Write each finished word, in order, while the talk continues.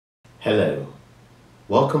Hello,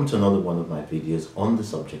 welcome to another one of my videos on the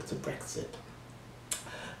subject of Brexit.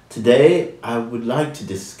 Today I would like to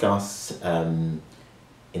discuss in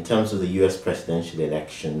terms of the US presidential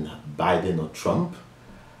election, Biden or Trump,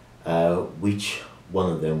 which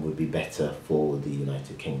one of them would be better for the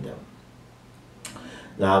United Kingdom.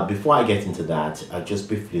 Now, before I get into that, I'll just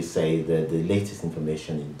briefly say that the latest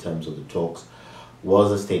information in terms of the talks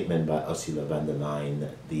was a statement by Ursula von der Leyen,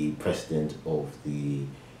 the president of the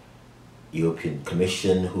European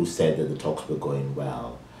Commission, who said that the talks were going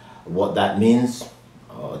well. What that means,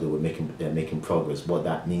 they're making progress. What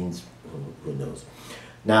that means, who knows?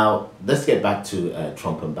 Now, let's get back to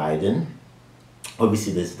Trump and Biden.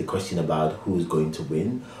 Obviously, there's the question about who is going to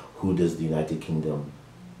win, who does the United Kingdom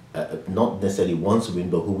not necessarily want to win,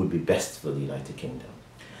 but who would be best for the United Kingdom.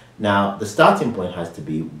 Now, the starting point has to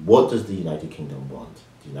be, what does the United Kingdom want?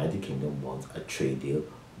 The United Kingdom wants a trade deal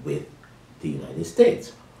with the United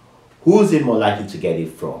States. Who is it more likely to get it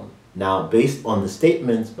from? Now, based on the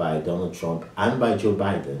statements by Donald Trump and by Joe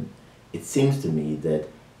Biden, it seems to me that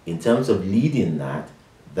in terms of leading that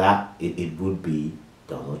it would be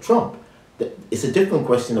Donald Trump. It's a different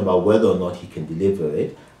question about whether or not he can deliver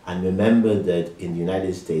it. And remember that in the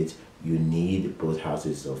United States, you need both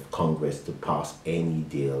houses of Congress to pass any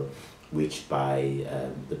deal reached by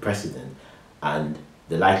the president. And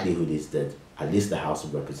the likelihood is that at least the House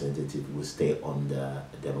of Representatives will stay under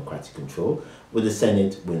Democratic control. With the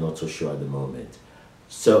Senate, we're not so sure at the moment.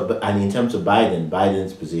 And in terms of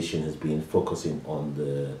Biden's position has been focusing on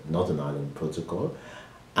the Northern Ireland Protocol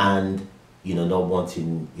and, not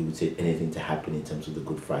wanting, he would say, anything to happen in terms of the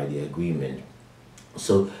Good Friday Agreement.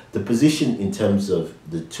 So the position in terms of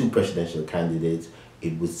the two presidential candidates,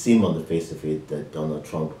 it would seem on the face of it that Donald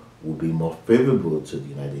Trump will be more favorable to the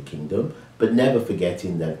United Kingdom, but never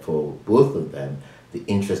forgetting that for both of them, the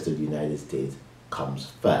interest of the United States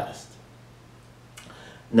comes first.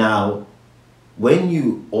 Now, when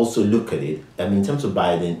you also look at it, in terms of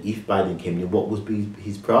Biden, if Biden came in, what would be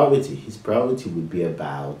his priority? His priority would be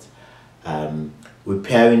about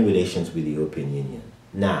repairing relations with the European Union.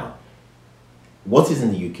 Now, what is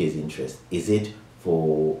in the UK's interest? Is it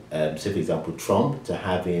for, say for example, Trump to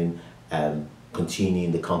have him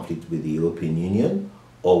continuing the conflict with the European Union,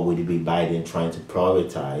 or would it be Biden trying to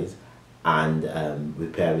prioritize and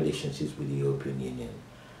repair relationships with the European Union?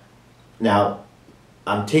 Now,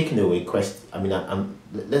 I'm taking away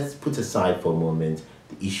let's put aside for a moment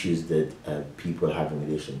the issues that people have in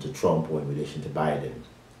relation to Trump or in relation to Biden.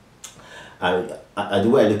 The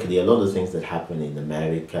way I look at it, a lot of things that happen in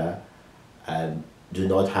America do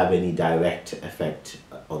not have any direct effect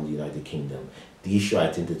on the United Kingdom. The issue I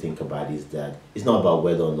tend to think about is that it's not about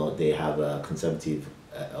whether or not they have a conservative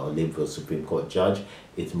or liberal Supreme Court judge.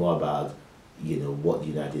 It's more about what the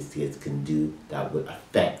United States can do that would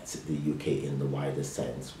affect the UK in the wider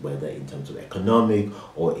sense, whether in terms of economic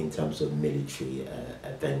or in terms of military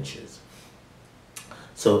ventures.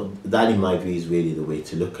 So that, in my view, is really the way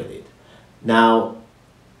to look at it. Now,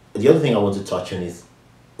 the other thing I want to touch on is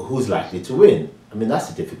who's likely to win. That's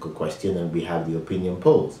a difficult question, and we have the opinion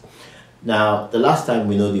polls. Now, the last time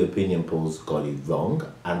we know the opinion polls got it wrong,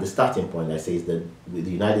 and the starting point I say is that with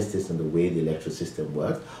the United States and the way the electoral system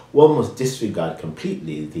works, one must disregard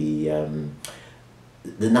completely the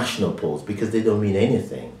national polls because they don't mean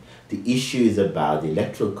anything. The issue is about the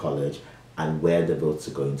Electoral College and where the votes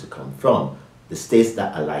are going to come from, the states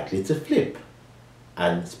that are likely to flip.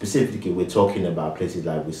 And specifically, we're talking about places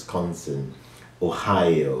like Wisconsin,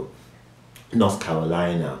 Ohio, North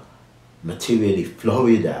Carolina, materially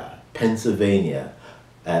Florida, Pennsylvania.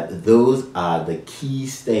 Those are the key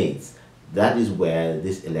states. That is where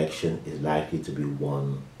this election is likely to be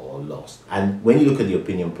won or lost. And when you look at the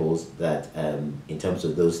opinion polls, that in terms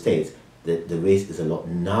of those states, the race is a lot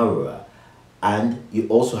narrower. And you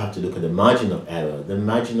also have to look at the margin of error. The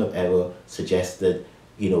margin of error suggests that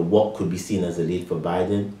what could be seen as a lead for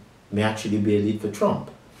Biden may actually be a lead for Trump.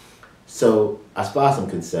 So as far as I'm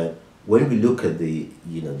concerned, when we look at the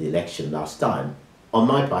election last time, on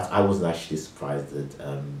my part, I wasn't actually surprised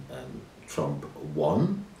that Trump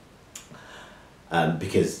won,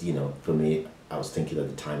 because for me, I was thinking at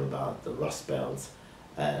the time about the Rust Belt,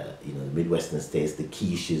 the Midwestern states, the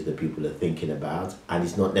key issues that people are thinking about, and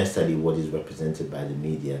it's not necessarily what is represented by the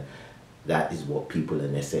media. That is what people are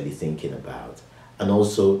necessarily thinking about. And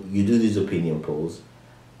also, you do these opinion polls,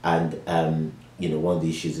 and one of the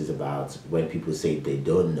issues is about when people say they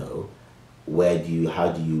don't know,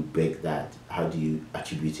 how do you break that? How do you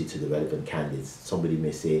attribute it to the relevant candidates? Somebody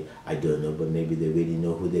may say, I don't know, but maybe they really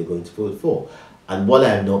know who they're going to vote for. And what I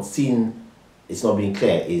have not seen, it's not being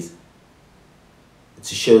clear, is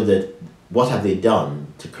to show that what have they done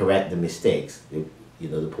to correct the mistakes? You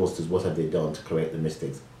know, the pollsters, what have they done to correct the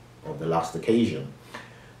mistakes of the last occasion?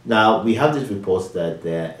 Now, we have these reports that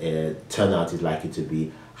their turnout is likely to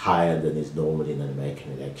be higher than is normal in an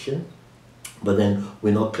American election. But then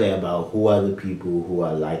we're not clear about who are the people who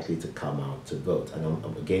are likely to come out to vote. And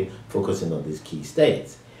I'm again focusing on these key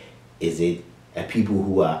states. Is it people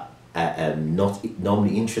who are not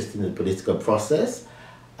normally interested in the political process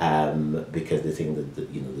because they think that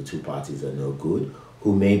the two parties are no good,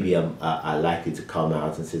 who maybe are likely to come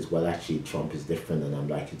out and says, well, actually Trump is different and I'm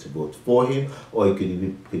likely to vote for him, or it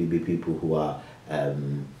could be people who are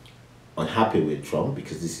unhappy with Trump,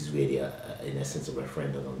 because this is really in essence a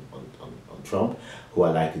referendum on Trump, who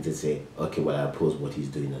are likely to say, okay, well, I oppose what he's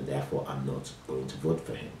doing and therefore I'm not going to vote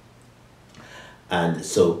for him. And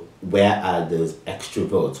so where are those extra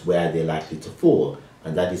votes? Where are they likely to fall?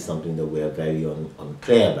 And that is something that we're very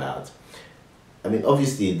unclear about. I mean,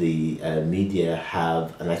 obviously the media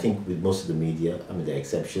have, and I think with most of the media, I mean, there are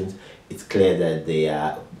exceptions, it's clear that they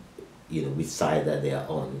are, which side that they are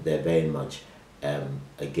on. They're very much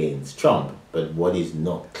against Trump. But what is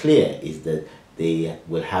not clear is that they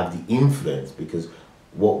will have the influence, because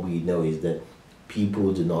what we know is that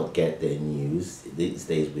people do not get their news these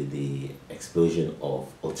days with the explosion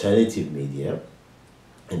of alternative media,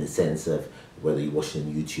 in the sense of whether you're watching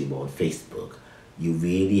on YouTube or on Facebook. You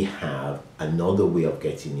really have another way of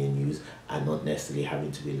getting your news and not necessarily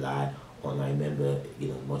having to rely on, I remember,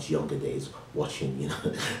 much younger days watching,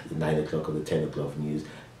 the 9 o'clock or the 10 o'clock news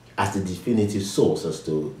as the definitive source as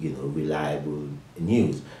to, reliable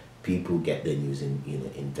news. People get their news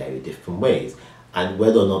in very different ways. And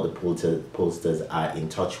whether or not the pollsters are in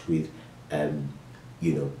touch with,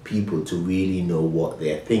 people to really know what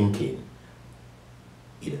they're thinking.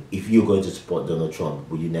 If you're going to support Donald Trump,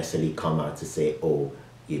 will you necessarily come out to say, oh,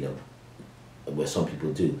 where some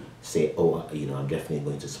people do say, oh, I'm definitely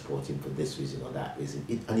going to support him for this reason or that reason.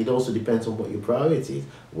 And it also depends on what your priority is,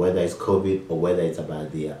 whether it's COVID or whether it's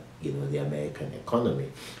about the American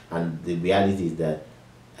economy. And the reality is that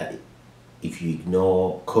if you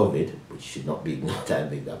ignore COVID, which should not be ignored, I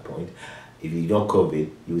make that point, if you ignore COVID,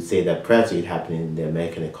 you would say that prior to it happening, the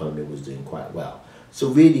American economy was doing quite well. So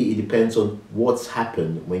really, it depends on what's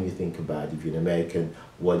happened when you think about, if you're an American,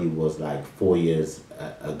 what it was like 4 years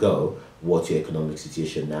ago, what's your economic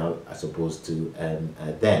situation now as opposed to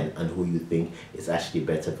then, and who you think is actually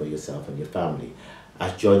better for yourself and your family.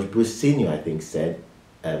 As George Bush Sr., I think, said,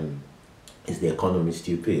 is the economy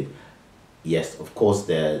stupid? Yes, of course,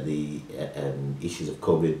 there are the issues of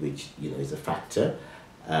COVID, which is a factor,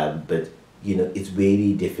 but it's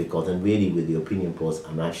really difficult, and really with the opinion polls,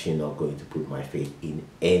 I'm actually not going to put my faith in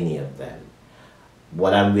any of them.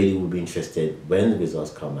 What I'm really would be interested when the results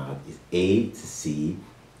come out is to see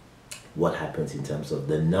what happens in terms of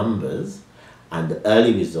the numbers, and the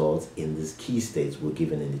early results in these key states will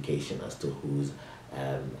give an indication as to who's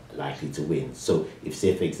likely to win. So if,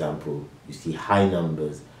 say for example, you see high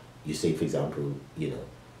numbers, you say for example,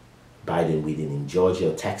 Biden winning in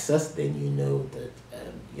Georgia or Texas, then you know that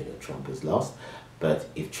Trump has lost. But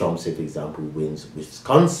if Trump, say for example, wins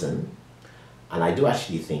Wisconsin, and I do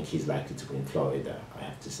actually think he's likely to win Florida, I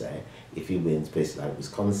have to say, if he wins places like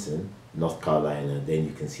Wisconsin, North Carolina, then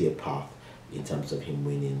you can see a path in terms of him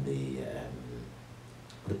winning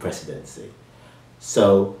the presidency.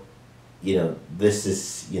 So this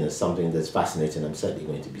is something that's fascinating. I'm certainly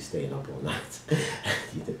going to be staying up all night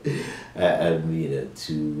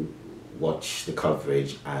to watch the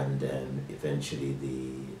coverage and eventually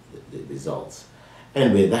the results.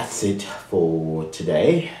 Anyway, that's it for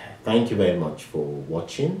today. Thank you very much for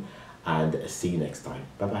watching, and see you next time.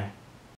 Bye bye.